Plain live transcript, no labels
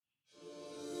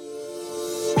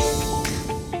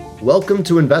Welcome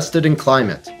to Invested in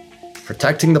Climate.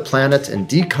 Protecting the planet and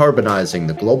decarbonizing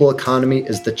the global economy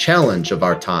is the challenge of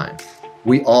our time.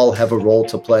 We all have a role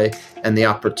to play, and the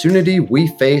opportunity we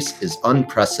face is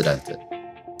unprecedented.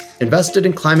 Invested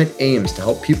in Climate aims to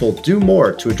help people do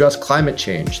more to address climate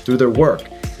change through their work,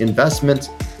 investments,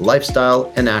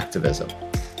 lifestyle, and activism.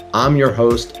 I'm your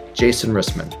host, Jason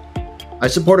Rissman. I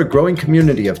support a growing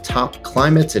community of top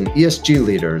climate and ESG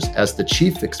leaders as the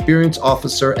Chief Experience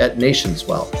Officer at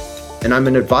NationsWell, and I'm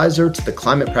an advisor to the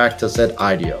climate practice at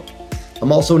IDEO.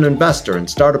 I'm also an investor and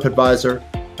startup advisor,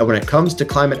 and when it comes to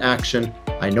climate action,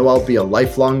 I know I'll be a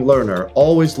lifelong learner,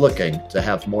 always looking to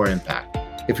have more impact.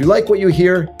 If you like what you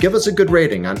hear, give us a good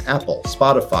rating on Apple,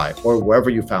 Spotify, or wherever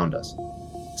you found us.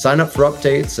 Sign up for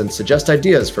updates and suggest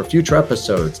ideas for future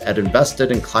episodes at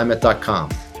investedinclimate.com.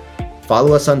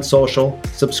 Follow us on social,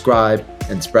 subscribe,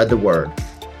 and spread the word.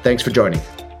 Thanks for joining.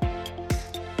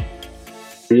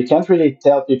 You can't really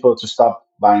tell people to stop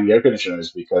buying air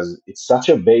conditioners because it's such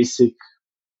a basic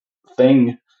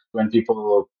thing. When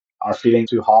people are feeling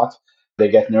too hot, they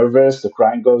get nervous, the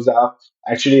crime goes up.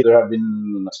 Actually, there have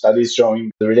been studies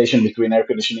showing the relation between air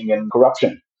conditioning and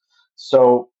corruption.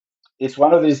 So it's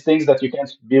one of these things that you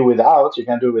can't do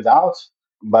without,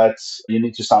 but you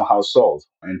need to somehow solve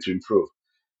and to improve.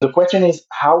 The question is,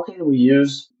 how can we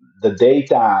use the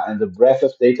data and the breadth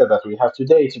of data that we have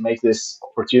today to make this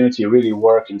opportunity really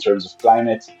work in terms of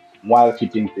climate while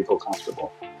keeping people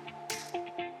comfortable?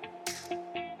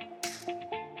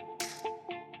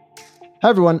 Hi,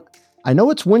 everyone. I know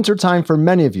it's wintertime for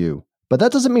many of you, but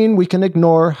that doesn't mean we can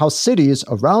ignore how cities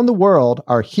around the world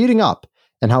are heating up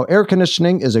and how air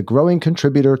conditioning is a growing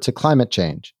contributor to climate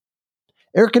change.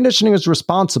 Air conditioning is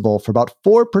responsible for about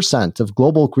 4% of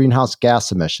global greenhouse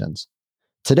gas emissions.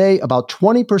 Today, about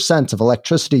 20% of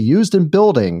electricity used in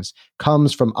buildings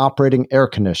comes from operating air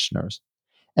conditioners.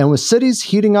 And with cities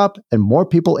heating up and more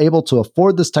people able to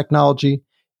afford this technology,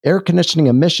 air conditioning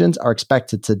emissions are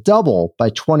expected to double by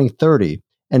 2030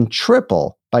 and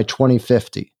triple by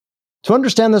 2050. To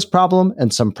understand this problem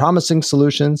and some promising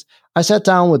solutions, I sat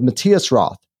down with Matthias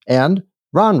Roth and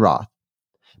Ron Roth.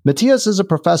 Matthias is a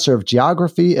professor of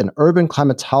geography and urban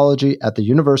climatology at the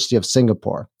University of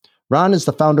Singapore. Ron is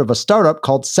the founder of a startup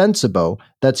called Sensibo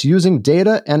that's using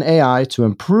data and AI to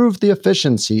improve the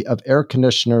efficiency of air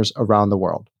conditioners around the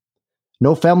world.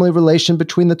 No family relation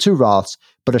between the two Roths,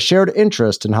 but a shared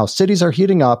interest in how cities are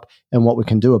heating up and what we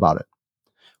can do about it.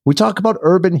 We talk about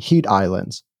urban heat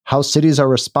islands, how cities are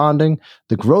responding,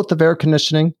 the growth of air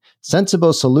conditioning,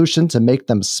 Sensibo's solution to make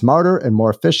them smarter and more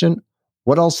efficient,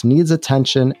 what else needs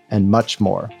attention, and much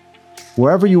more.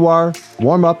 Wherever you are,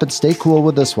 warm up and stay cool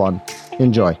with this one.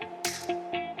 Enjoy.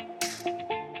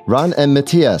 Ron and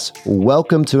Matthias,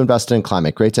 welcome to Invested in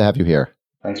Climate. Great to have you here.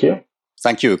 Thank you.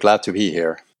 Thank you. Glad to be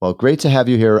here. Well, great to have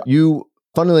you here. You,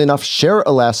 funnily enough, share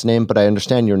a last name, but I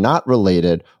understand you're not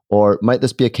related. Or might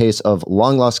this be a case of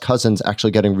long-lost cousins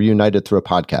actually getting reunited through a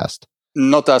podcast?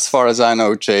 Not as far as I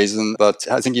know, Jason, but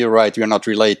I think you're right. We are not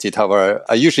related. However,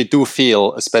 I usually do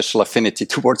feel a special affinity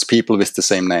towards people with the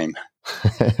same name.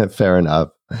 Fair enough.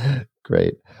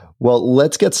 Great. Well,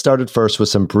 let's get started first with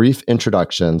some brief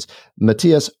introductions.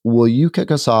 Matthias, will you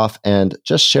kick us off and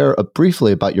just share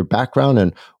briefly about your background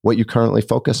and what you currently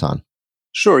focus on?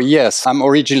 Sure, yes. I'm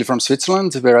originally from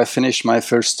Switzerland, where I finished my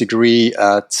first degree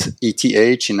at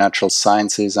ETH in Natural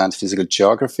Sciences and Physical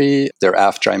Geography.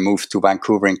 Thereafter, I moved to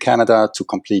Vancouver in Canada to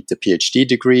complete the PhD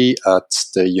degree at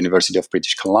the University of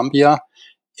British Columbia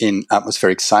in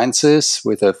Atmospheric Sciences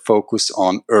with a focus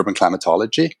on urban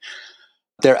climatology.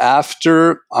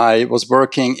 Thereafter, I was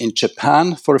working in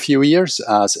Japan for a few years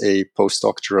as a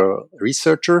postdoctoral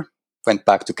researcher, went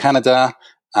back to Canada,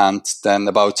 and then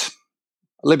about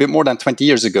a little bit more than 20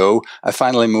 years ago, I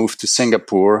finally moved to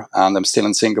Singapore, and I'm still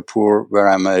in Singapore, where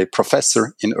I'm a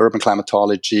professor in urban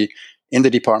climatology in the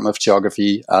Department of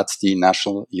Geography at the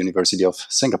National University of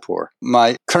Singapore.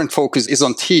 My current focus is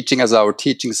on teaching, as our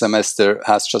teaching semester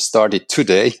has just started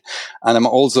today, and I'm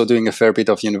also doing a fair bit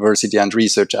of university and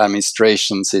research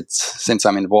administration since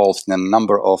I'm involved in a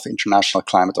number of international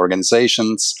climate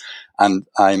organizations, and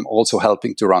I'm also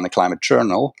helping to run a climate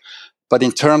journal. But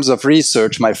in terms of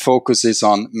research, my focus is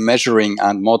on measuring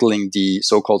and modeling the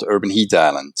so-called urban heat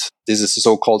island. This is the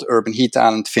so-called urban heat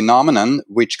island phenomenon,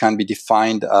 which can be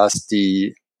defined as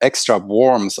the extra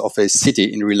warmth of a city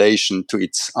in relation to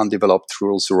its undeveloped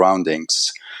rural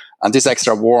surroundings. And this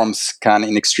extra warmth can,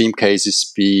 in extreme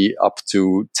cases, be up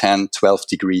to 10, 12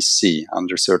 degrees C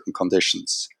under certain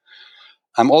conditions.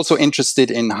 I'm also interested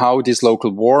in how this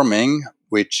local warming,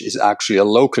 which is actually a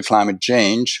local climate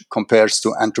change, compares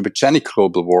to anthropogenic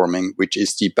global warming, which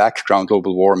is the background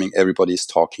global warming everybody is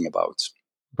talking about.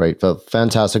 Great. Well,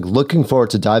 fantastic. Looking forward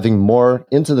to diving more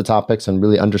into the topics and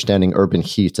really understanding urban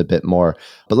heat a bit more.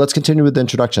 But let's continue with the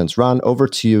introductions. Ron, over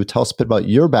to you. Tell us a bit about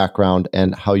your background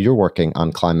and how you're working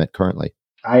on climate currently.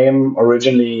 I am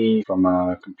originally from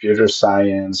a computer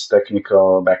science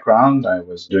technical background. I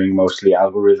was doing mostly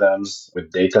algorithms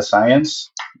with data science,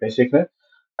 basically.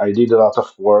 I did a lot of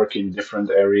work in different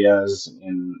areas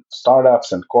in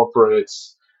startups and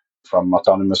corporates, from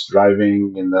autonomous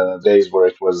driving in the days where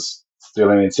it was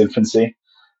still in its infancy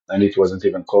and it wasn't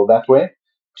even called that way,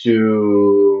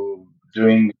 to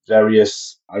doing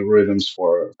various algorithms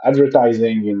for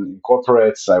advertising in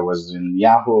corporates. I was in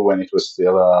Yahoo when it was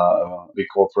still a big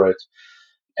corporate.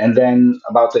 And then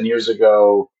about 10 years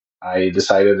ago, I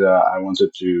decided I wanted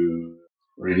to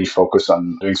really focus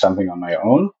on doing something on my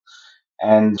own.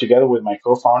 And together with my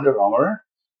co-founder, Omer,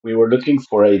 we were looking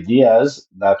for ideas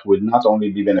that would not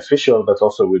only be beneficial, but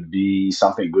also would be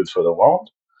something good for the world.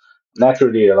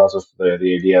 Naturally, a lot of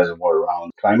the ideas were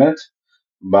around climate,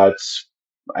 but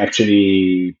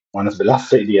actually, one of the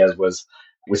last ideas was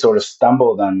we sort of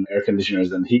stumbled on air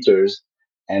conditioners and heaters,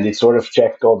 and it sort of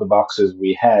checked all the boxes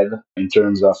we had in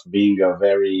terms of being a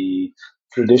very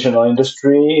traditional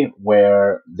industry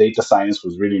where data science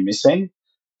was really missing,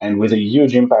 and with a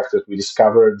huge impact that we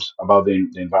discovered about the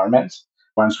environment.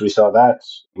 Once we saw that,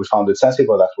 we founded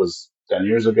Sensibo. That was 10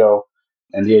 years ago.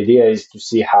 And the idea is to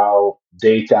see how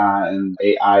data and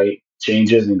AI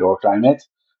changes indoor climate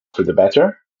for the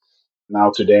better.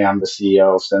 Now, today, I'm the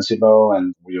CEO of Sensibo,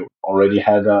 and we already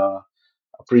had a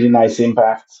pretty nice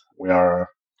impact. We are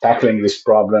tackling this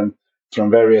problem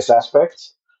from various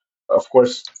aspects. Of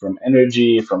course, from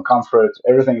energy, from comfort,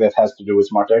 everything that has to do with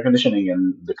smart air conditioning,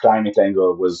 and the climate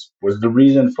angle was the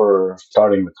reason for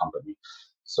starting the company.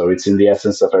 So it's in the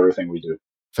essence of everything we do.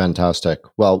 Fantastic.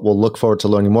 Well, we'll look forward to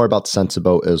learning more about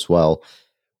Sensibo as well.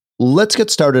 Let's get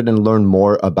started and learn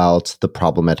more about the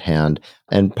problem at hand.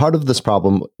 And part of this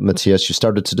problem, Matthias, you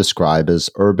started to describe is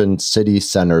urban city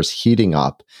centers heating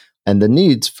up and the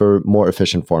needs for more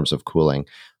efficient forms of cooling.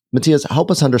 Matthias,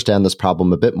 help us understand this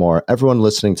problem a bit more. Everyone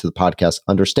listening to the podcast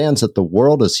understands that the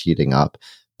world is heating up,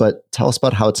 but tell us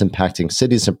about how it's impacting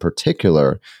cities in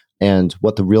particular and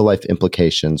what the real life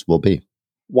implications will be.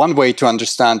 One way to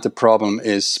understand the problem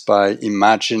is by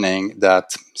imagining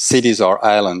that cities are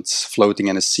islands floating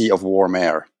in a sea of warm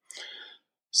air.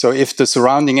 So if the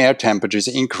surrounding air temperature is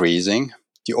increasing,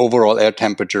 the overall air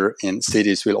temperature in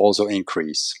cities will also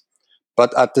increase.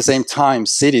 But at the same time,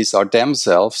 cities are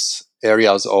themselves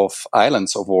areas of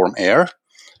islands of warm air,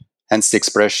 hence the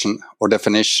expression or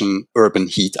definition urban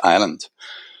heat island.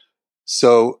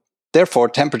 So therefore,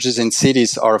 temperatures in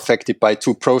cities are affected by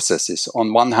two processes.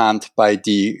 On one hand, by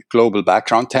the global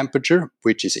background temperature,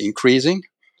 which is increasing,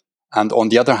 and on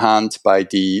the other hand, by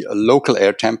the local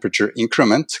air temperature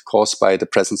increment caused by the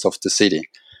presence of the city.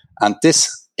 And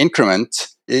this increment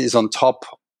is on top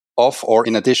of or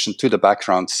in addition to the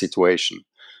background situation.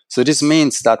 So this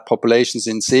means that populations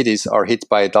in cities are hit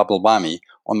by a double whammy.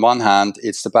 On one hand,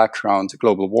 it's the background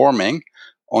global warming.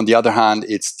 On the other hand,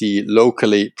 it's the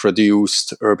locally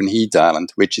produced urban heat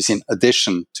island, which is in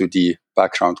addition to the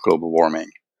background global warming.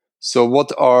 So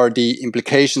what are the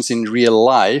implications in real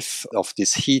life of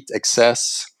this heat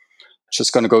excess?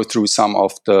 Just going to go through some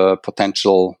of the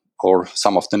potential or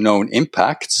some of the known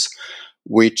impacts,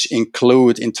 which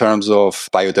include in terms of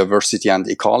biodiversity and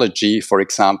ecology, for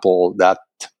example, that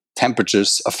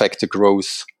temperatures affect the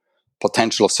growth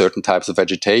potential of certain types of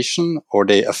vegetation, or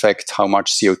they affect how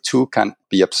much CO2 can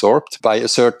be absorbed by a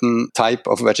certain type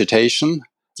of vegetation.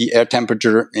 The air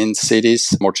temperature in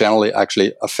cities more generally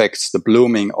actually affects the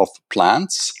blooming of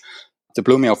plants. The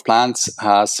blooming of plants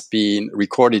has been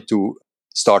recorded to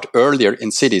start earlier in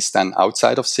cities than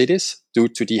outside of cities due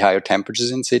to the higher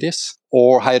temperatures in cities.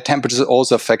 Or higher temperatures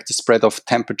also affect the spread of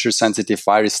temperature-sensitive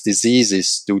virus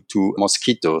diseases due to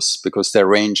mosquitoes, because their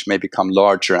range may become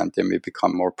larger and they may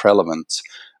become more prevalent.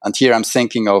 And here I'm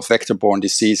thinking of vector-borne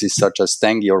diseases such as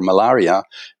dengue or malaria,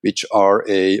 which are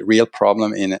a real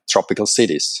problem in tropical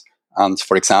cities. And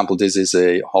for example, this is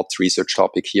a hot research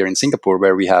topic here in Singapore,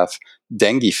 where we have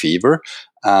dengue fever.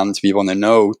 And we want to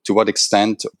know to what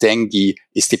extent dengue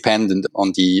is dependent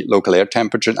on the local air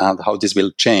temperature and how this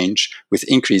will change with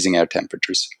increasing air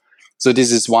temperatures. So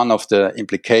this is one of the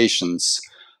implications.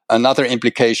 Another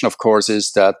implication, of course,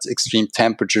 is that extreme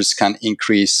temperatures can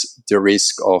increase the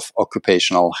risk of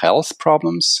occupational health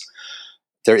problems.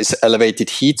 There is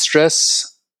elevated heat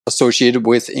stress associated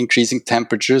with increasing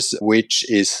temperatures, which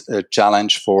is a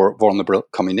challenge for vulnerable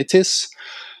communities.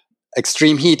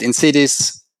 Extreme heat in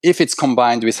cities, if it's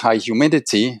combined with high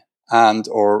humidity and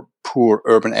or poor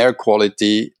urban air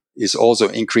quality, is also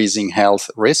increasing health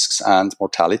risks and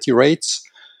mortality rates.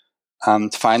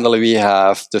 And finally, we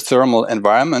have the thermal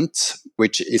environment,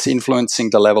 which is influencing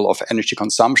the level of energy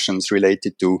consumptions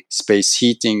related to space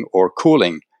heating or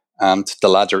cooling. And the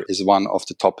latter is one of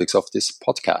the topics of this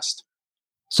podcast.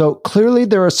 So clearly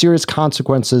there are serious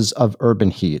consequences of urban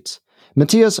heat.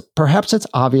 Matthias, perhaps it's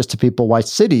obvious to people why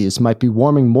cities might be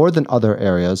warming more than other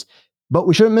areas, but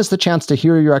we shouldn't miss the chance to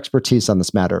hear your expertise on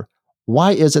this matter.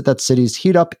 Why is it that cities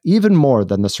heat up even more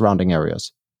than the surrounding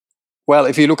areas? Well,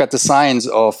 if you look at the science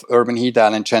of urban heat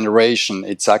island generation,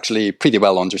 it's actually pretty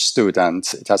well understood, and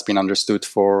it has been understood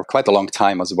for quite a long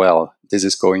time as well. This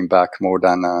is going back more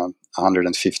than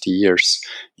 150 years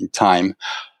in time,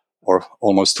 or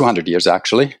almost 200 years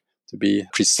actually, to be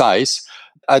precise.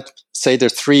 I'd say there are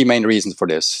three main reasons for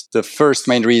this. The first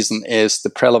main reason is the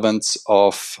prevalence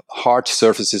of hard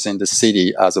surfaces in the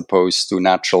city as opposed to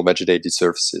natural vegetated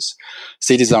surfaces.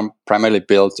 Cities are primarily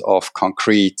built of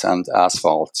concrete and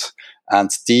asphalt. And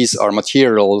these are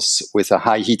materials with a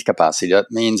high heat capacity. That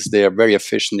means they are very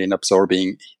efficient in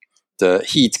absorbing the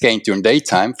heat gained during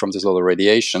daytime from the solar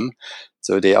radiation.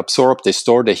 So they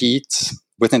store the heat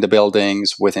within the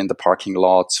buildings, within the parking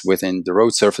lots, within the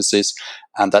road surfaces.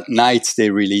 And at night, they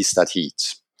release that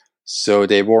heat. So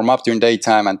they warm up during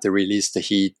daytime and they release the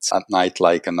heat at night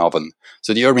like an oven.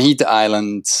 So the urban heat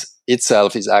island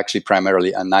itself is actually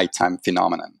primarily a nighttime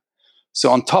phenomenon. So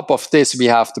on top of this, we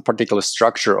have the particular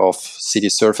structure of city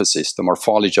surfaces, the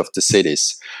morphology of the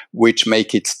cities, which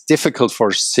make it difficult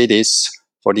for cities,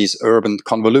 for these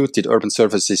convoluted urban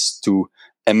surfaces to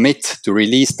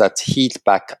release that heat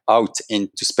back out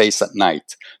into space at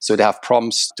night. So they have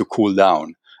problems to cool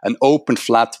down. An open,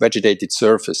 flat, vegetated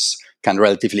surface can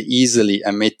relatively easily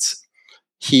emit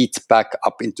heat back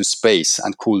up into space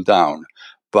and cool down.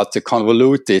 But the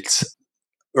convoluted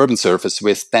urban surface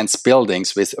with dense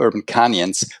buildings, with urban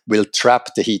canyons, will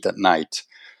trap the heat at night.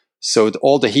 So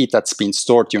all the heat that's been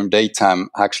stored during daytime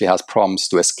actually has problems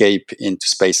to escape into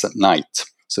space at night.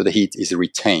 So the heat is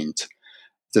retained.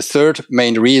 The third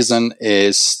main reason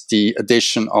is the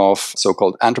addition of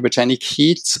so-called anthropogenic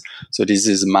heat. So this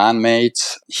is man-made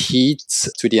heat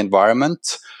to the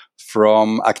environment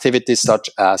from activities such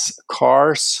as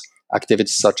cars,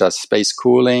 activities such as space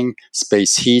cooling,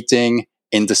 space heating,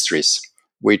 industries,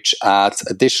 which adds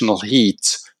additional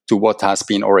heat to what has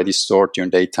been already stored during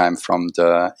daytime from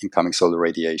the incoming solar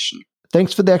radiation.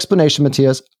 Thanks for the explanation,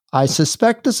 Matthias. I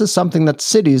suspect this is something that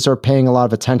cities are paying a lot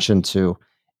of attention to.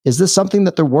 Is this something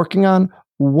that they're working on?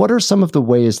 What are some of the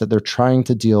ways that they're trying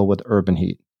to deal with urban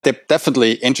heat? They're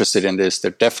definitely interested in this.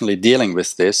 They're definitely dealing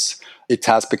with this. It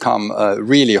has become a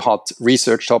really hot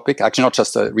research topic. Actually, not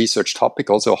just a research topic,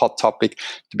 also a hot topic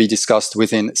to be discussed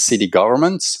within city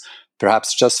governments.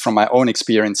 Perhaps just from my own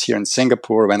experience here in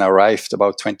Singapore when I arrived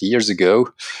about 20 years ago,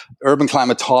 urban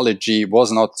climatology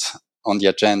was not on the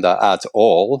agenda at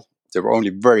all. There were only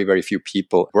very, very few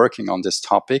people working on this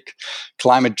topic.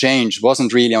 Climate change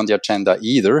wasn't really on the agenda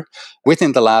either.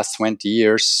 Within the last 20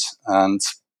 years, and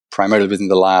primarily within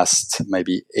the last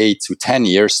maybe 8 to 10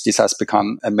 years, this has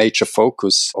become a major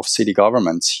focus of city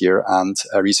governments here and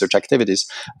research activities.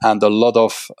 And a lot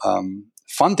of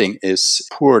funding is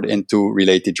poured into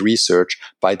related research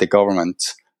by the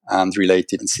government and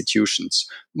related institutions.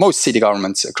 Most city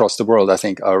governments across the world, I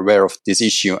think, are aware of this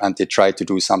issue and they try to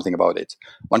do something about it.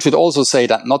 One should also say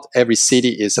that not every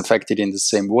city is affected in the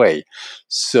same way.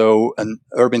 So an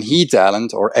urban heat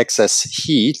island or excess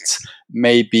heat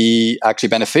may be actually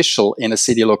beneficial in a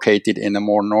city located in a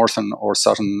more northern or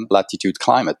southern latitude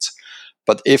climate.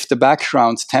 But if the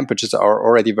background temperatures are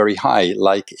already very high,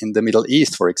 like in the Middle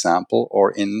East, for example,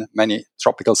 or in many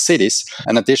tropical cities,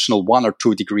 an additional 1 or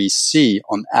 2 degrees C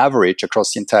on average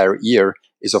across the entire year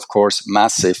is, of course,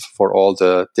 massive for all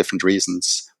the different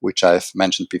reasons which I've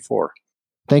mentioned before.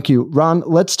 Thank you. Ron,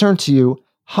 let's turn to you.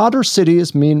 Hotter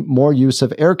cities mean more use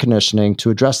of air conditioning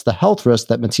to address the health risks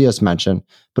that Matthias mentioned,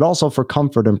 but also for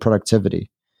comfort and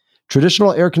productivity.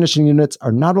 Traditional air conditioning units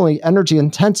are not only energy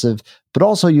intensive, but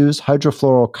also use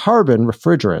hydrofluorocarbon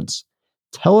refrigerants.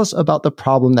 Tell us about the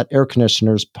problem that air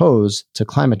conditioners pose to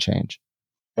climate change.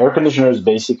 Air conditioners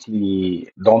basically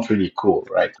don't really cool,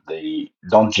 right? They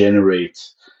don't generate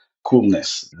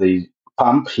coolness. They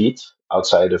pump heat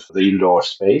outside of the indoor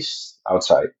space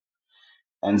outside.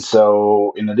 And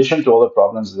so, in addition to all the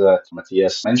problems that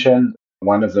Matthias mentioned,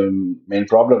 one of the main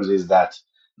problems is that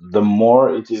the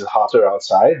more it is hotter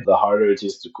outside, the harder it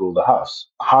is to cool the house.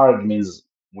 Hard means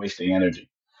wasting energy.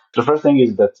 The first thing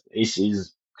is that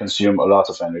ACs consume a lot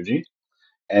of energy,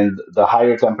 and the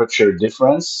higher temperature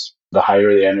difference, the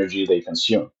higher the energy they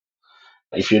consume.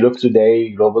 If you look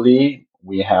today globally,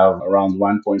 we have around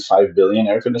 1.5 billion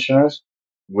air conditioners,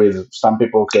 with some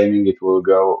people claiming it will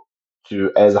go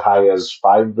to as high as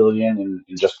 5 billion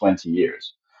in just 20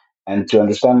 years. And to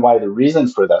understand why the reason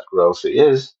for that growth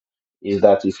is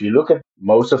that if you look at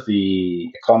most of the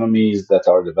economies that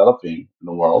are developing in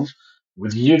the world,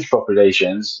 with huge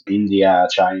populations, India,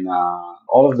 China,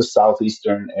 all of the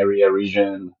southeastern area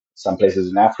region, some places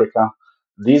in Africa,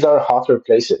 these are hotter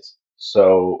places.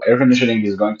 So air conditioning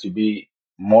is going to be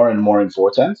more and more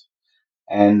important.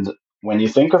 And when you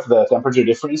think of the temperature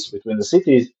difference between the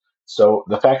cities, so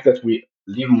the fact that we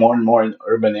live more and more in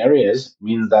urban areas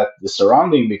means that the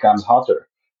surrounding becomes hotter.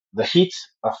 The heat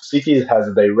of cities has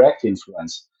a direct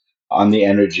influence on the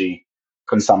energy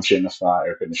consumption of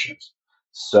air conditioners.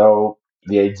 So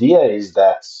the idea is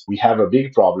that we have a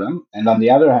big problem. And on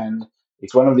the other hand,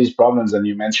 it's one of these problems, and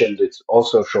you mentioned it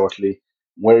also shortly,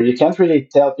 where you can't really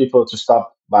tell people to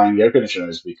stop buying air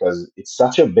conditioners because it's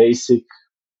such a basic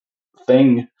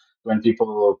thing. When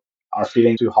people are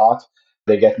feeling too hot,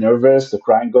 they get nervous, the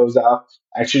crime goes up.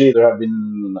 Actually, there have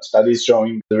been studies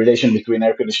showing the relation between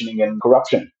air conditioning and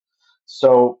corruption.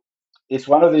 So it's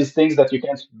one of these things that you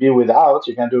can't do without,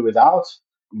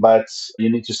 but you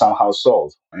need to somehow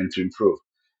solve and to improve.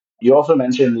 You also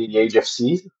mentioned the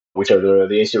HFCs, which are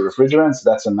the AC refrigerants.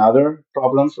 That's another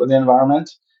problem for the environment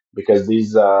because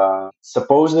these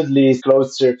supposedly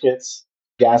closed circuits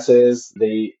gases,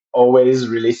 they always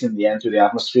release in the end to the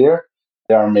atmosphere.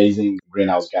 They are amazing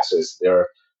greenhouse gases. They're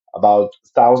about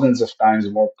thousands of times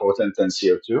more potent than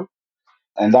CO2.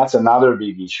 And that's another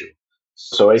big issue.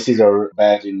 So ACs are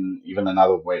bad in even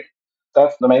another way.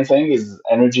 That's the main thing is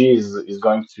energy is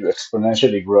going to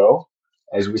exponentially grow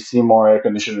as we see more air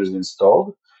conditioners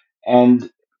installed. And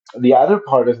the other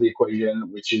part of the equation,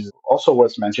 which is also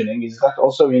worth mentioning, is that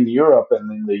also in Europe and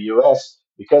in the US,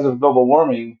 because of global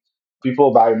warming,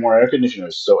 people buy more air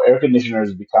conditioners. So air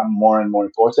conditioners become more and more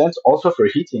important also for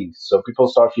heating. So people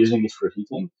start using it for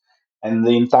heating. And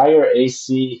the entire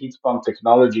AC heat pump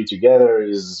technology together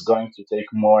is going to take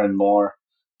more and more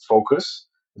focus.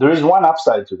 There is one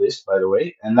upside to this, by the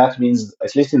way, and that means,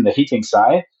 at least in the heating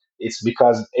side, it's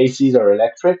because ACs are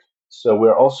electric. So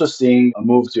we're also seeing a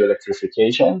move to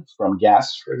electrification from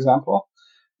gas, for example.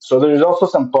 So there is also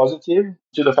some positive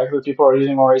to the fact that people are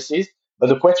using more ACs. But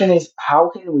the question is,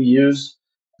 how can we use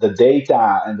the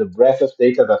data and the breadth of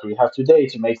data that we have today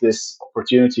to make this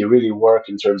opportunity really work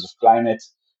in terms of climate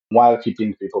while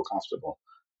keeping people comfortable?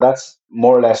 That's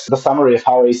more or less the summary of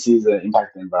how ACs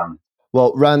impact the environment.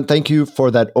 Well, Ran, thank you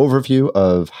for that overview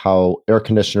of how air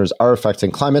conditioners are affecting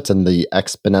climate and the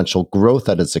exponential growth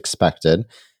that is expected.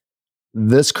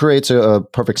 This creates a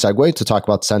perfect segue to talk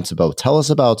about Sensibo. Tell us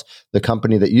about the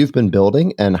company that you've been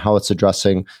building and how it's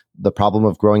addressing the problem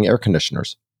of growing air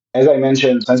conditioners. As I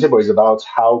mentioned, Sensibo is about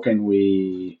how can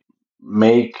we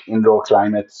make indoor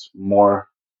climate more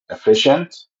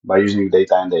efficient by using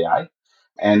data and AI.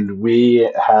 And we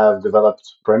have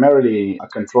developed primarily a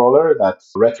controller that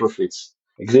retrofits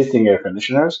existing air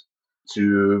conditioners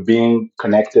to being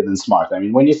connected and smart. I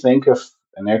mean, when you think of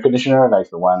an air conditioner like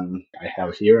the one I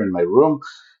have here in my room,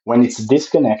 when it's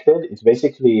disconnected, it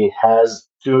basically has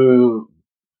two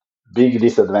big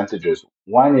disadvantages.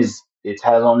 One is it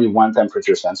has only one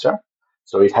temperature sensor,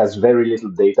 so it has very little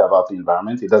data about the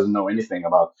environment. It doesn't know anything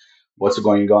about what's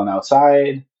going on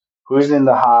outside, who's in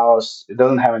the house. It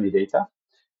doesn't have any data.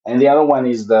 And the other one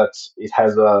is that it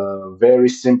has a very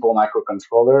simple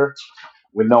microcontroller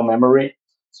with no memory.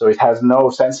 So it has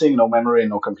no sensing, no memory,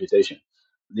 no computation.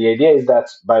 The idea is that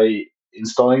by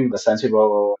installing the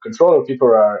Sensibo controller, people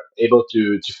are able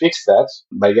to fix that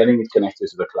by getting it connected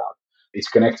to the cloud. It's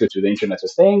connected to the Internet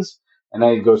of Things, and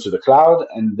then it goes to the cloud.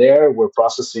 And there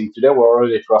today we're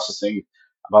already processing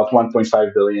about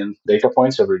 1.5 billion data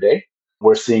points every day.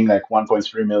 We're seeing like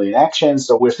 1.3 million actions.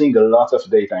 So we're seeing a lot of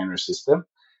data in our system.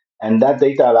 And that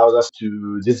data allows us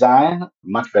to design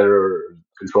much better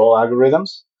control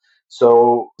algorithms.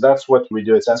 So that's what we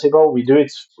do at Sensible. We do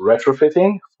it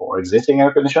retrofitting for existing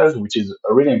air conditioners, which is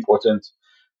a really important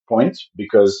point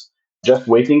because just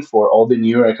waiting for all the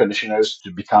new air conditioners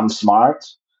to become smart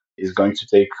is going to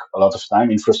take a lot of time.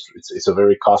 It's a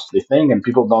very costly thing, and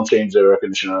people don't change their air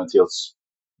conditioner until it's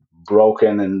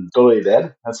broken and totally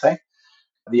dead, let's say.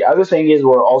 The other thing is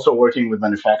we're also working with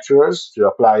manufacturers to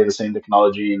apply the same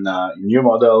technology in new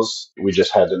models. We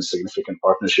just had a significant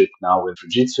partnership now with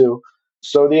Fujitsu.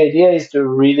 So the idea is to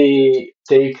really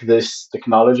take this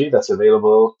technology that's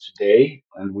available today,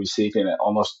 and we see it in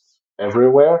almost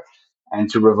everywhere, and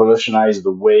to revolutionize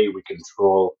the way we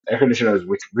control air conditioners,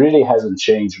 which really hasn't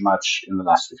changed much in the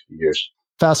last 50 years.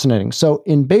 Fascinating. So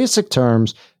in basic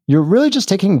terms, you're really just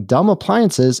taking dumb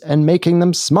appliances and making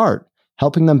them smart.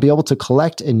 helping them be able to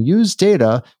collect and use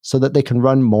data so that they can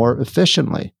run more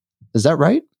efficiently. Is that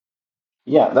right?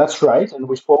 Yeah, that's right. And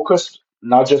we focused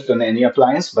not just on any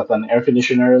appliance, but on air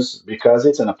conditioners because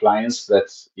it's an appliance that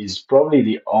is probably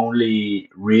the only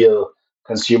real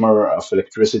consumer of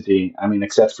electricity. I mean,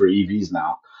 except for EVs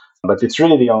now, but it's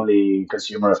really the only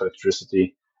consumer of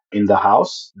electricity in the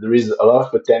house. There is a lot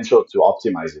of potential to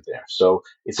optimize it there. So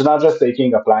it's not just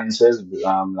taking appliances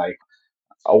like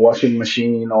a washing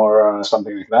machine or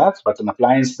something like that, but an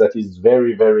appliance that is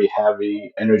very, very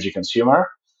heavy energy consumer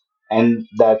and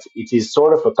that it is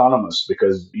sort of autonomous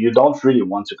because you don't really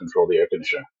want to control the air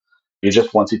conditioner. You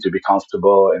just want it to be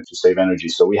comfortable and to save energy.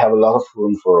 So we have a lot of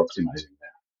room for optimizing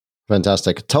there.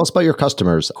 Fantastic. Tell us about your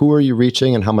customers. Who are you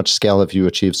reaching and how much scale have you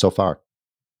achieved so far?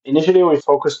 Initially, we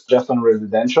focused just on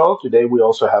residential. Today, we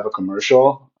also have a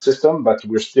commercial system, but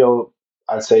we're still,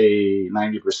 I'd say,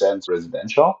 90%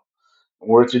 residential.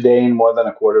 We're today in more than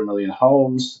 250,000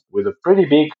 homes with a pretty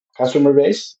big customer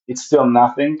base. It's still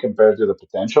nothing compared to the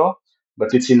potential,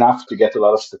 but it's enough to get a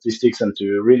lot of statistics and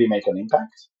to really make an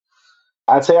impact.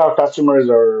 I'd say our customers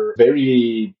are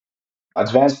very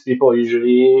advanced people,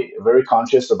 usually very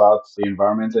conscious about the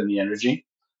environment and the energy,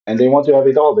 and they want to have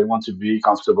it all. They want to be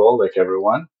comfortable like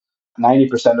everyone.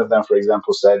 90% of them, for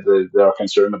example, said that they are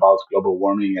concerned about global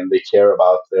warming and they care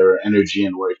about their energy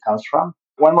and where it comes from.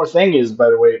 One more thing is, by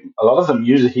the way, a lot of them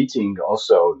use heating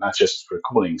also, not just for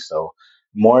cooling. So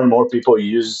more and more people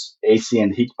use AC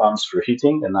and heat pumps for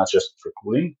heating and not just for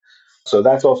cooling. So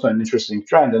that's also an interesting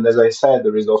trend. And as I said,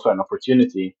 there is also an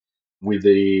opportunity with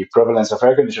the prevalence of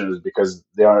air conditioners because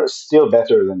they are still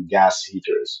better than gas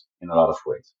heaters in a lot of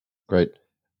ways. Great.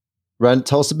 Ren,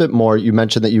 tell us a bit more. You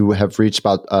mentioned that you have reached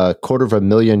about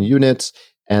 250,000 units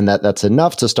and that's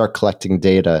enough to start collecting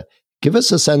data. Give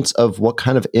us a sense of what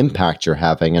kind of impact you're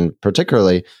having and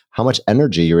particularly how much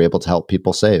energy you're able to help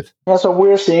people save. Yeah, so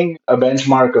we're seeing a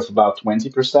benchmark of about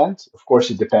 20%. Of course,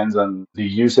 it depends on the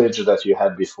usage that you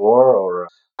had before or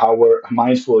how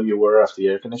mindful you were of the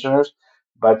air conditioners.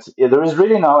 But there is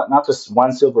really not just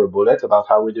one silver bullet about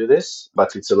how we do this,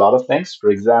 but it's a lot of things.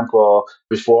 For example,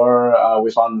 before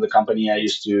we founded the company, I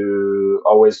used to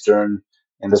always turn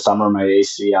in the summer my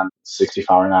AC on 60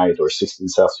 Fahrenheit or 16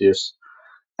 Celsius.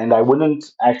 And I wouldn't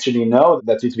actually know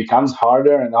that it becomes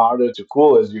harder and harder to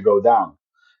cool as you go down.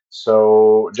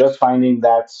 So just finding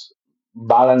that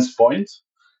balance point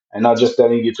and not just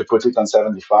telling you to put it on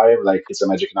 75 like it's a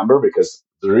magic number because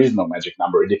there is no magic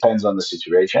number. It depends on the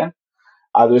situation.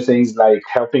 Other things like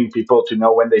helping people to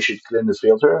know when they should clean the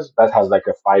filters, that has like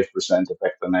a 5%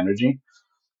 effect on energy.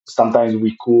 Sometimes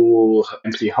we cool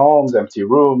empty homes, empty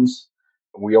rooms.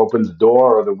 We open the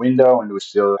door or the window and we're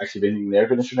still activating the air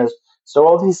conditioners. So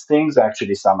all these things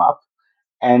actually sum up.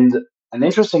 And an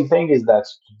interesting thing is that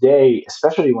today,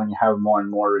 especially when you have more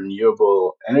and more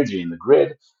renewable energy in the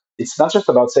grid, it's not just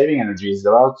about saving energy, it's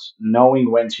about knowing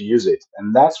when to use it.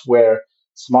 And that's where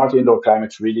smart indoor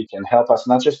climate really can help us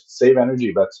not just save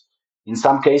energy, but in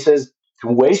some cases to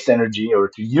waste energy or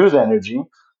to use energy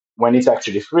when it's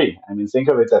actually free. I mean, think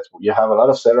of it that you have a lot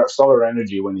of solar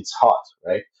energy when it's hot,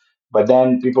 right? But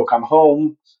then people come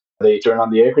home, they turn on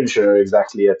the air conditioner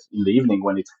exactly in the evening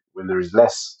when there is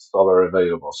less solar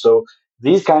available. So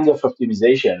these kinds of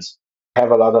optimizations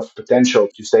have a lot of potential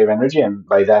to save energy and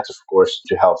by that, of course,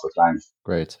 to help the climate.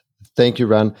 Great. Thank you,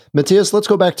 Ren. Matthias, let's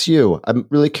go back to you. I'm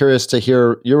really curious to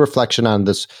hear your reflection on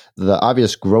this, the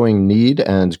obvious growing need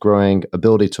and growing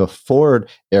ability to afford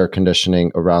air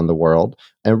conditioning around the world.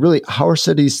 And really, how are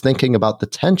cities thinking about the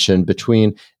tension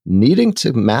between needing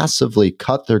to massively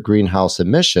cut their greenhouse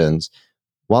emissions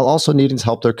while also needing to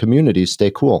help their communities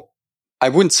stay cool? I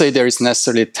wouldn't say there is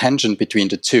necessarily a tension between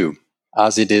the two,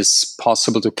 as it is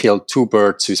possible to kill two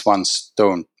birds with one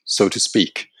stone, so to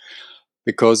speak.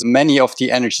 Because many of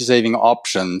the energy saving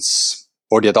options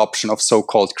or the adoption of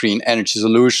so-called green energy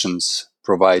solutions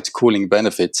provide cooling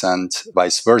benefits and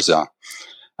vice versa.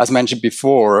 As mentioned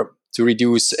before, to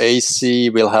reduce AC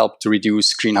will help to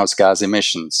reduce greenhouse gas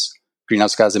emissions.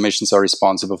 Greenhouse gas emissions are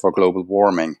responsible for global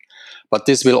warming. But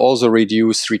this will also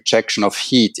reduce rejection of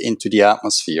heat into the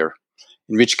atmosphere,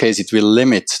 in which case it will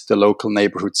limit the local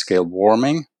neighborhood scale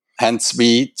warming. Hence,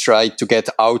 we try to get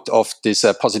out of this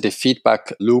positive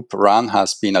feedback loop Ran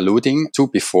has been alluding to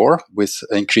before. With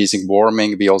increasing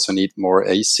warming, we also need more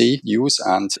AC use.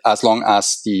 And as long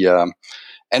as the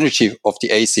energy of the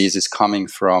ACs is coming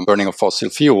from burning of fossil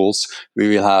fuels, we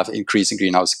will have increasing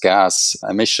greenhouse gas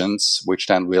emissions, which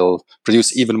then will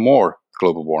produce even more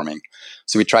global warming.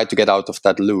 So we try to get out of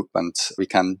that loop and we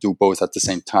can do both at the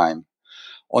same time.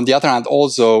 On the other hand,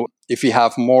 also, if we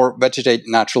have more vegetated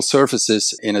natural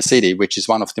surfaces in a city, which is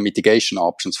one of the mitigation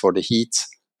options for the heat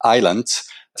island,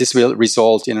 this will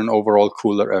result in an overall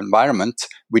cooler environment,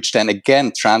 which then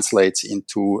again translates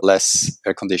into less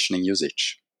air conditioning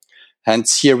usage.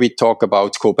 Hence, here we talk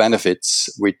about co-benefits,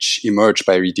 which emerge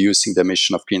by reducing the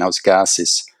emission of greenhouse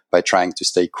gases by trying to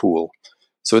stay cool.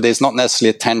 So there's not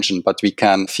necessarily a tension, but we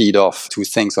can feed off two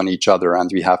things on each other, and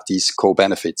we have these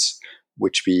co-benefits,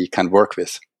 which we can work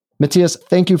with. Matthias,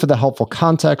 thank you for the helpful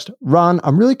context. Ron,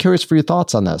 I'm really curious for your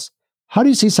thoughts on this. How do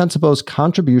you see Sensibo's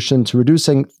contribution to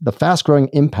reducing the fast-growing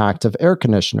impact of air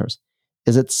conditioners?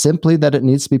 Is it simply that it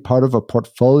needs to be part of a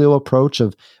portfolio approach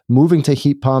of moving to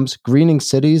heat pumps, greening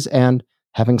cities, and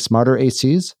having smarter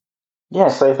ACs?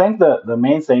 Yes, I think the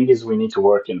main thing is we need to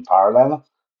work in parallel.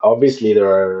 Obviously, there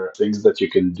are things that you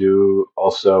can do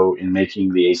also in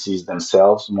making the ACs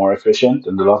themselves more efficient,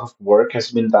 and a lot of work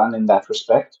has been done in that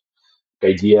respect.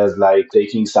 Ideas like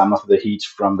taking some of the heat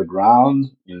from the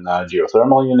ground in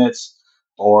geothermal units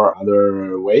or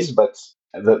other ways. But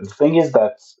the thing is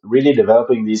that really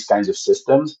developing these kinds of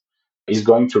systems is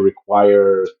going to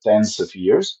require tens of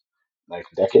years, like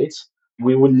decades.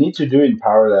 We would need to do in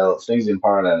parallel things in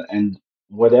parallel. And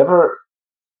whatever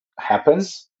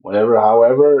happens,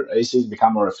 however ACs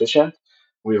become more efficient,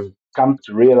 we've come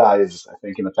to realize, I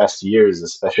think in the past years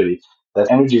especially,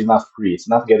 that energy is not free. It's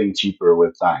not getting cheaper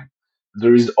with time.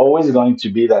 There is always going to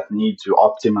be that need to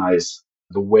optimize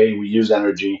the way we use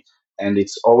energy, and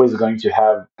it's always going to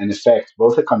have an effect,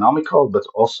 both economical, but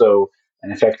also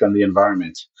an effect on the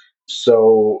environment.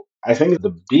 So I think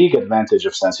the big advantage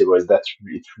of Sensibo is that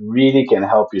it really can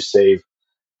help you save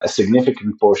a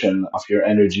significant portion of your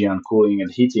energy on cooling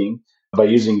and heating by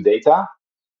using data.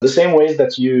 The same ways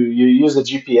that you use a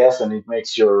GPS and it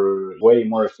makes your way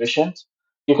more efficient,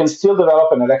 you can still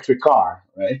develop an electric car,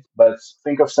 right? But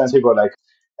think of Sensibo like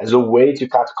as a way to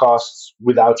cut costs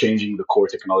without changing the core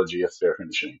technology of air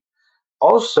conditioning.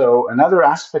 Also, another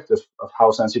aspect of how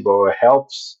Sensibo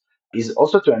helps is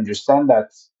also to understand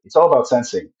that it's all about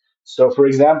sensing. So, for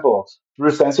example, through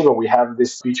Sensibo, we have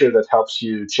this feature that helps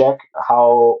you check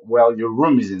how well your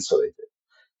room is insulated.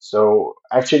 So,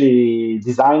 actually,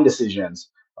 design decisions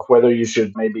of whether you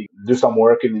should maybe do some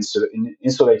work in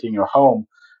insulating your home,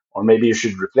 or maybe you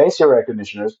should replace your air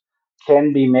conditioners,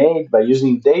 can be made by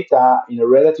using data in a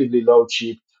relatively low,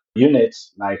 cheap unit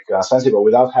like Sensible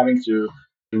without having to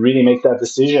really make that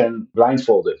decision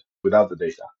blindfolded without the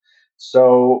data.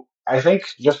 So I think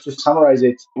just to summarize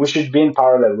it, we should be in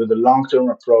parallel with the long-term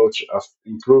approach of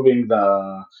improving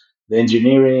the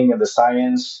engineering and the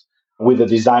science with the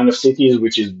design of cities,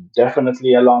 which is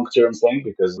definitely a long-term thing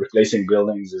because replacing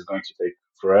buildings is going to take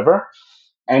forever.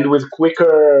 And with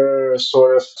quicker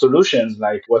sort of solutions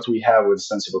like what we have with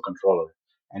Sensible Controller.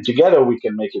 And together we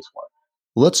can make it work.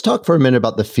 Let's talk for a minute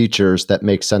about the features that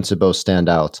make Sensibo stand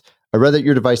out. I read that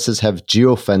your devices have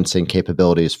geofencing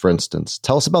capabilities, for instance.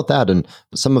 Tell us about that and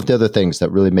some of the other things that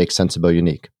really make Sensibo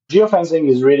unique. Geofencing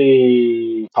is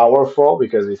really powerful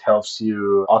because it helps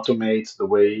you automate the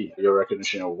way your air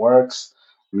conditioner works.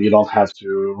 You don't have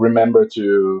to remember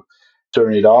to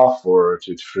turn it off or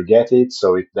to forget it,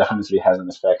 so it definitely has an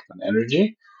effect on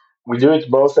energy. We do it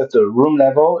both at the room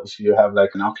level, if you have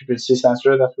like an occupancy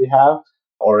sensor that we have,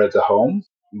 or at the home.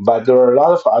 But there are a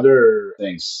lot of other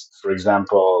things. For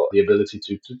example, the ability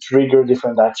to trigger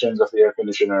different actions of the air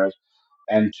conditioners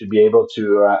and to be able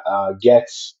to get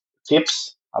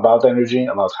tips about energy,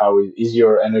 about how is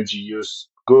your energy use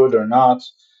good or not.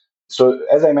 So,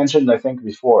 as I mentioned, I think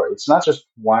before, it's not just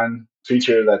one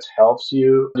feature that helps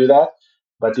you do that,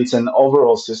 but it's an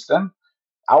overall system.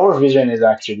 Our vision is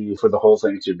actually for the whole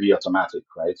thing to be automatic,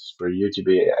 right? For you to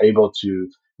be able to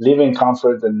live in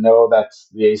comfort and know that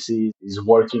the AC is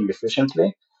working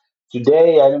efficiently.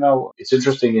 Today, I don't know, it's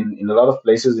interesting in a lot of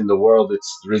places in the world,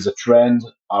 there is a trend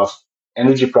of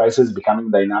energy prices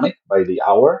becoming dynamic by the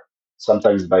hour,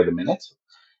 sometimes by the minute.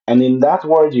 And in that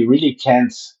world, you really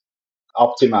can't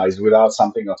optimize without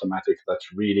something automatic that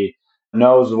really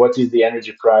knows what is the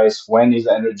energy price, when is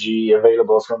energy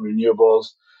available from renewables.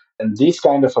 And these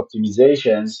kind of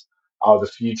optimizations are the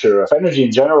future of energy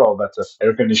in general, but of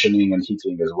air conditioning and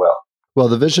heating as well. Well,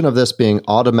 the vision of this being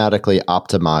automatically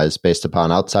optimized based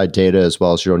upon outside data as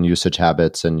well as your own usage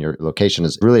habits and your location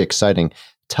is really exciting.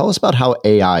 Tell us about how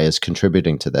AI is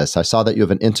contributing to this. I saw that you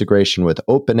have an integration with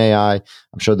OpenAI.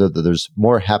 I'm sure that there's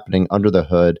more happening under the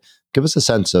hood. Give us a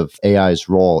sense of AI's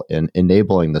role in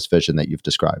enabling this vision that you've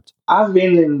described. I've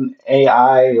been in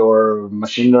AI or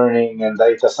machine learning and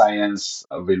data science.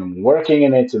 I've been working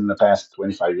in it in the past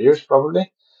 25 years,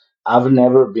 probably. I've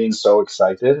never been so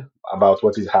excited about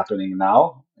what is happening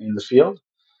now in the field.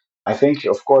 I think,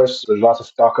 of course, there's a lot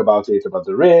of talk about it, about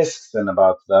the risks and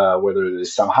about whether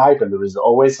there's some hype, and there is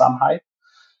always some hype.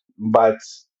 But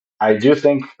I do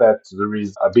think that there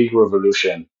is a big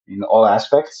revolution in all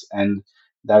aspects and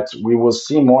that we will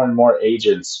see more and more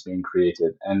agents being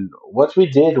created. And what we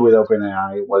did with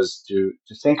OpenAI was to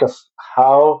think of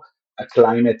how a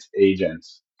climate agent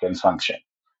can function.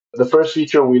 The first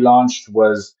feature we launched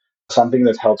was something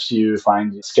that helps you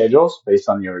find schedules based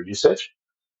on your usage.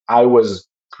 I was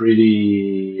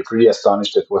pretty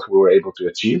astonished at what we were able to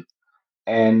achieve.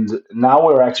 And now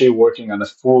we're actually working on a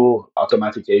full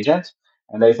automatic agent.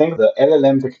 And I think the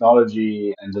LLM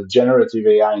technology and the generative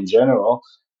AI in general,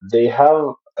 they have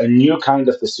a new kind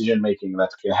of decision making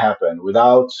that can happen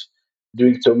without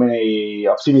doing too many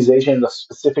optimizations of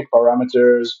specific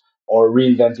parameters or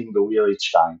reinventing the wheel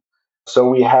each time. So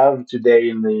we have today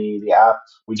in the app,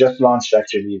 we just launched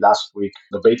actually last week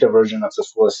the beta version of the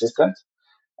full assistant.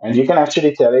 And you can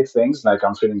actually tell it things like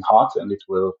I'm feeling hot and it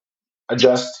will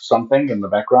adjust something in the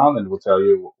background and will tell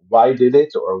you why it did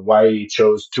it or why it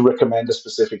chose to recommend a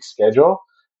specific schedule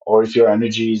or if your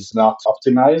energy is not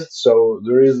optimized. So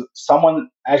there is someone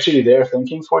actually there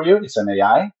thinking for you. It's an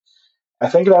AI. I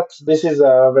think that this is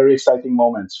a very exciting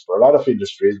moment for a lot of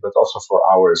industries, but also for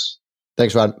ours.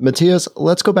 Thanks, Ron. Matthias,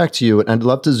 let's go back to you. And I'd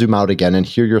love to zoom out again and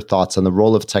hear your thoughts on the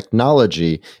role of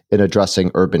technology in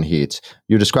addressing urban heat.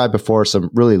 You described before some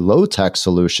really low-tech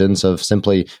solutions of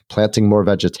simply planting more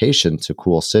vegetation to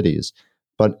cool cities.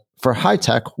 But for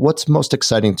high-tech, what's most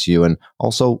exciting to you? And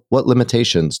also, what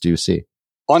limitations do you see?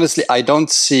 Honestly, I don't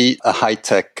see a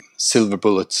high-tech silver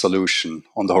bullet solution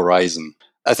on the horizon.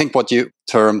 I think what you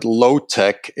termed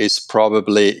low-tech is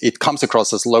probably, it comes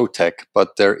across as low-tech,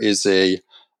 but there is a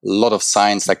lot of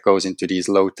science that goes into these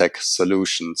low-tech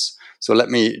solutions. So let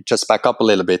me just back up a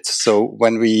little bit. So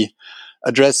when we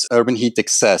address urban heat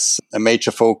excess, a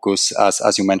major focus,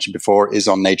 as you mentioned before, is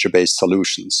on nature-based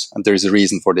solutions. And there is a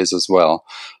reason for this as well,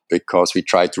 because we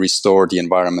try to restore the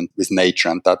environment with nature,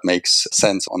 and that makes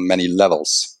sense on many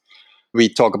levels. We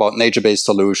talk about nature-based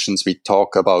solutions. We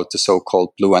talk about the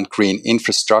so-called blue and green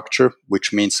infrastructure,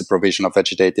 which means the provision of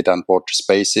vegetated and water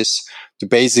spaces to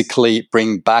basically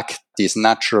bring back these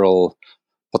natural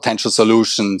potential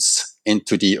solutions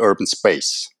into the urban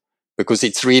space. Because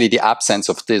it's really the absence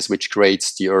of this which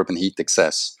creates the urban heat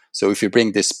excess. So if you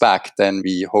bring this back, then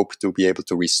we hope to be able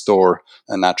to restore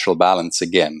a natural balance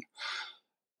again.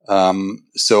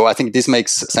 So I think this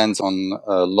makes sense on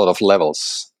a lot of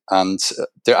levels. And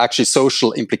there are actually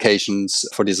social implications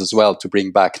for this as well, to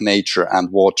bring back nature and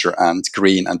water and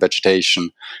green and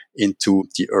vegetation into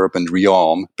the urban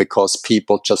realm, because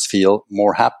people just feel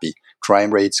more happy.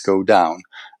 Crime rates go down.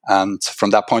 And from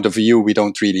that point of view, we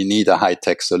don't really need a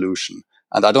high-tech solution.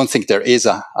 And I don't think there is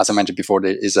as I mentioned before,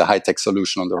 there is a high-tech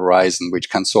solution on the horizon which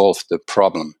can solve the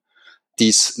problem.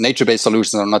 These nature-based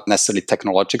solutions are not necessarily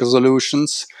technological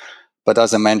solutions, but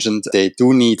as I mentioned, they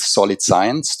do need solid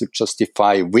science to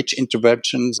justify which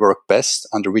interventions work best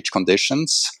under which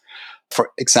conditions. For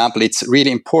example, it's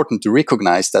really important to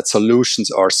recognize that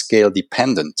solutions are scale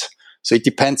dependent. So it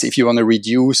depends if you want to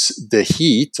reduce the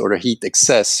heat or the heat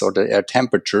excess or the air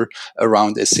temperature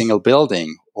around a single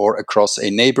building or across a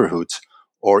neighborhood,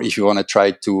 or if you want to try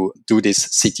to do this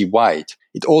citywide.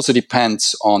 It also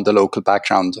depends on the local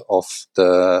background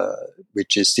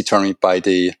which is determined by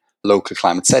the local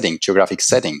climate setting, geographic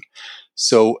setting.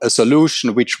 So a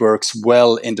solution which works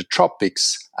well in the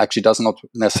tropics actually does not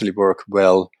necessarily work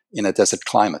well in a desert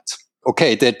climate.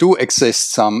 Okay, there do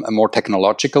exist some more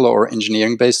technological or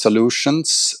engineering-based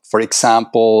solutions. For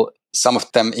example, some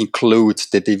of them include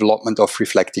the development of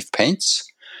reflective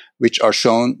paints, which are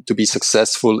shown to be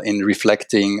successful in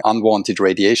reflecting unwanted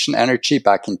radiation energy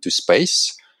back into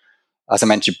space. As I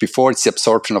mentioned before, it's the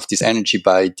absorption of this energy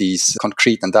by these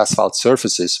concrete and asphalt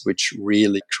surfaces, which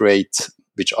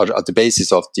are the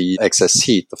basis of the excess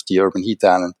heat of the urban heat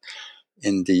island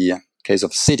in the case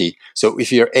of a city. So if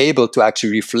you're able to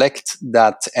actually reflect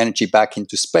that energy back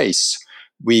into space,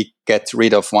 we get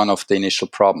rid of one of the initial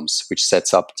problems, which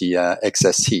sets up the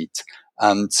excess heat.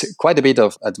 And quite a bit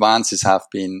of advances have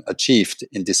been achieved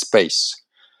in this space.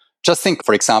 Just think,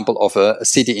 for example, of a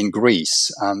city in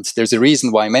Greece. And there's a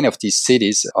reason why many of these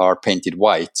cities are painted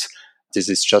white. This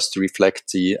is just to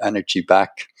reflect the energy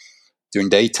back during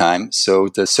daytime, so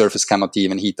the surface cannot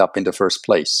even heat up in the first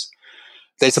place.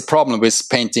 There's a problem with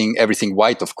painting everything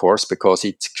white, of course, because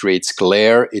it creates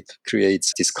glare, it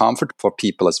creates discomfort for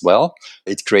people as well.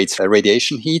 It creates a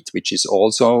radiation heat, which is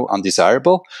also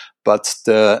undesirable. But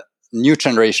the new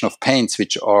generation of paints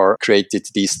which are created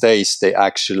these days, they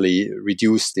actually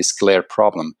reduce this glare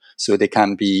problem. So they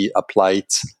can be applied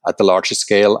at a larger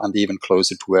scale and even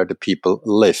closer to where the people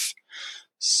live.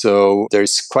 So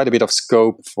there's quite a bit of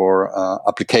scope for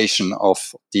application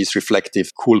of these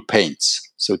reflective cool paints,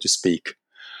 so to speak.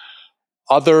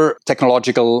 Other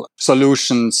technological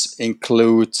solutions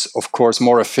include, of course,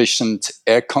 more efficient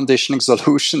air conditioning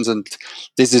solutions. And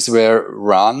this is where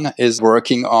RAN is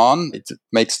working on. It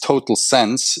makes total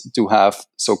sense to have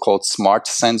so-called smart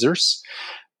sensors.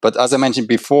 But as I mentioned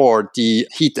before, the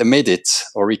heat emitted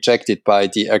or rejected by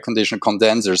the air conditioner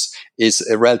condensers is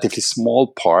a relatively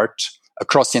small part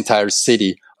across the entire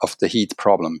city of the heat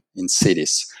problem in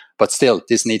cities. But still,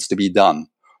 this needs to be done.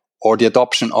 Or the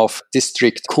adoption of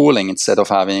district cooling instead of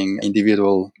having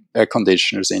individual air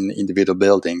conditioners in individual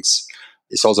buildings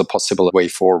is also a possible way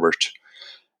forward.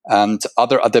 And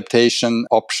other adaptation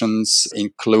options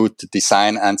include the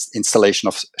design and installation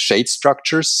of shade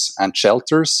structures and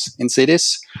shelters in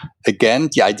cities. Again,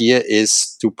 the idea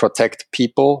is to protect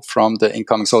people from the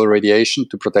incoming solar radiation,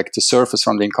 to protect the surface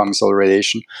from the incoming solar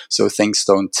radiation so things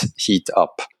don't heat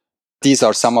up. These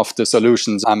are some of the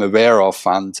solutions I'm aware of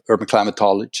and urban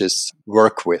climatologists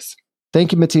work with.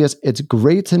 Thank you, Matthias. It's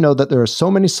great to know that there are so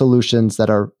many solutions that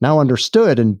are now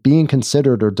understood and being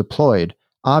considered or deployed.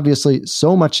 Obviously,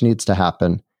 so much needs to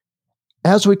happen.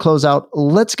 As we close out,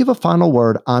 let's give a final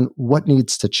word on what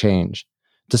needs to change.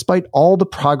 Despite all the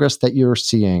progress that you're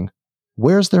seeing,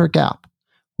 where's there a gap?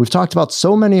 We've talked about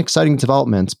so many exciting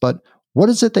developments, but what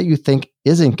is it that you think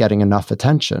isn't getting enough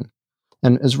attention?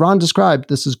 And as Ron described,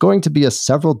 this is going to be a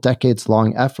several decades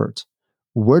long effort.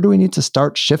 Where do we need to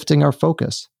start shifting our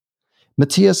focus?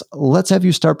 Matthias, let's have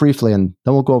you start briefly and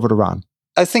then we'll go over to Ron.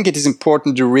 I think it is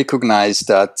important to recognize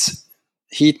that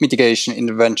heat mitigation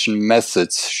intervention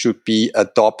methods should be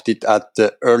adopted at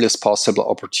the earliest possible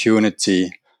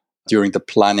opportunity during the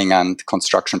planning and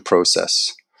construction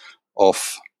process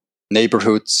of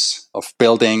neighborhoods, of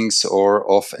buildings, or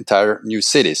of entire new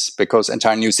cities, because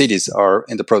entire new cities are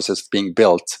in the process of being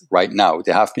built right now.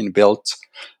 They have been built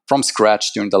from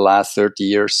scratch during the last 30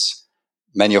 years,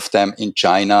 many of them in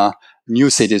China. New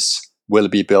cities will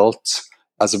be built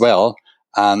as well,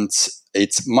 and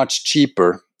it's much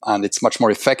cheaper and it's much more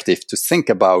effective to think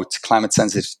about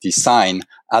climate-sensitive design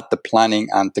at the planning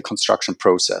and the construction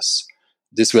process.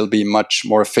 This will be much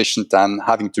more efficient than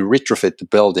having to retrofit the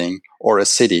building or a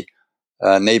city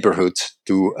neighborhood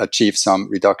to achieve some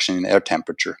reduction in air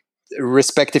temperature.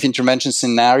 Respective intervention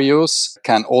scenarios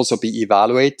can also be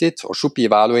evaluated or should be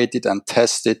evaluated and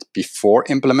tested before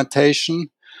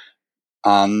implementation.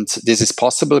 And this is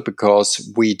possible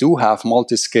because we do have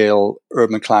multi-scale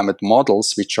urban climate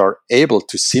models which are able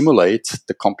to simulate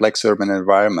the complex urban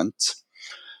environment.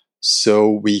 So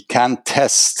we can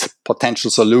test potential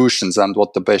solutions and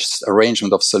what the best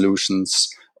arrangement of solutions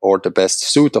or the best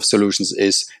suite of solutions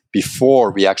is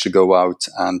before we actually go out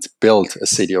and build a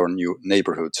city or a new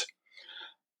neighborhood.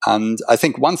 And I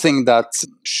think one thing that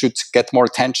should get more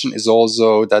attention is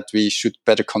also that we should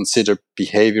better consider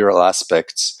behavioral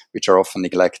aspects, which are often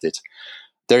neglected.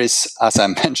 There is, as I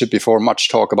mentioned before, much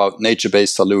talk about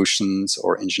nature-based solutions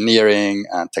or engineering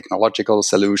and technological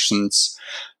solutions.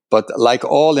 But like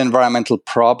all environmental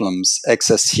problems,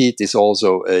 excess heat is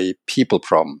also a people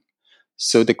problem.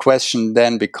 So the question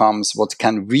then becomes, what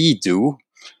can we do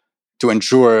to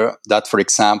ensure that, for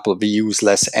example, we use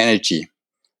less energy,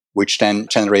 which then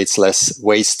generates less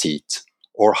waste heat?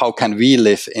 Or how can we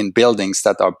live in buildings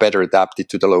that are better adapted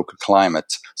to the local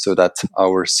climate so that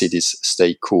our cities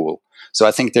stay cool? So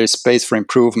I think there is space for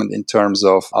improvement in terms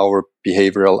of our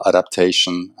behavioral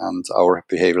adaptation and our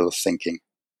behavioral thinking.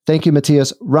 Thank you,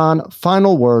 Matthias. Ron,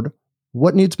 final word.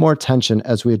 What needs more attention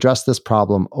as we address this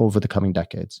problem over the coming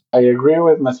decades? I agree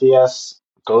with Matthias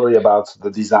totally about the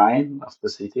design of the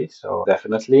city, so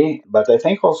definitely. But I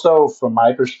think also from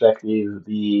my perspective,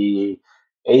 the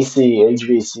AC,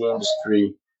 HVAC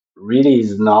industry really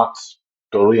is not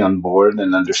totally on board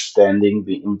and understanding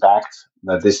the impact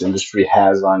that this industry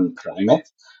has on climate.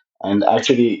 And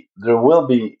actually, there will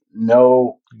be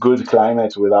no good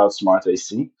climate without smart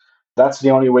AC. That's the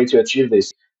only way to achieve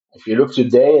this. If you look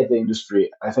today at the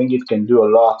industry, I think it can do a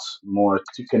lot more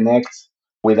to connect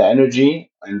with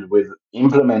energy and with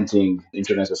implementing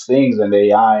Internet of Things and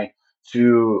AI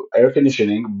to air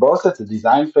conditioning, both at the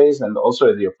design phase and also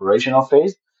at the operational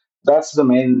phase. That's the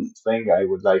main thing I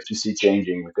would like to see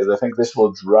changing, because I think this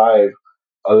will drive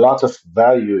a lot of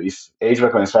value if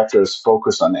HVAC manufacturers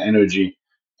focus on energy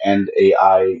and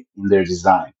AI in their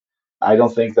design. I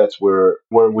don't think that's where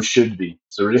we should be.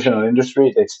 It's a traditional industry,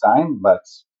 it takes time, but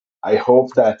I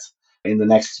hope that in the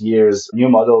next years, new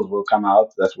models will come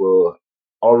out that will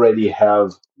already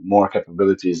have more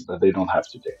capabilities that they don't have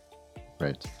today.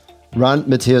 Great. Ron,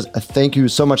 Matthias, thank you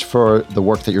so much for the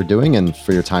work that you're doing and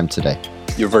for your time today.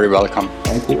 You're very welcome.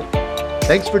 Thank you.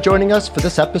 Thanks for joining us for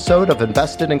this episode of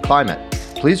Invested in Climate.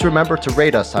 Please remember to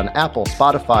rate us on Apple,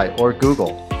 Spotify, or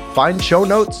Google. Find show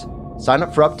notes, Sign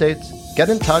up for updates, get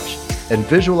in touch, and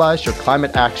visualize your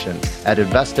climate action at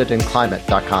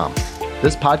investedinclimate.com.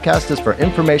 This podcast is for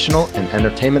informational and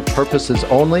entertainment purposes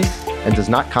only and does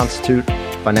not constitute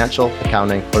financial,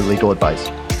 accounting, or legal advice.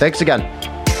 Thanks again.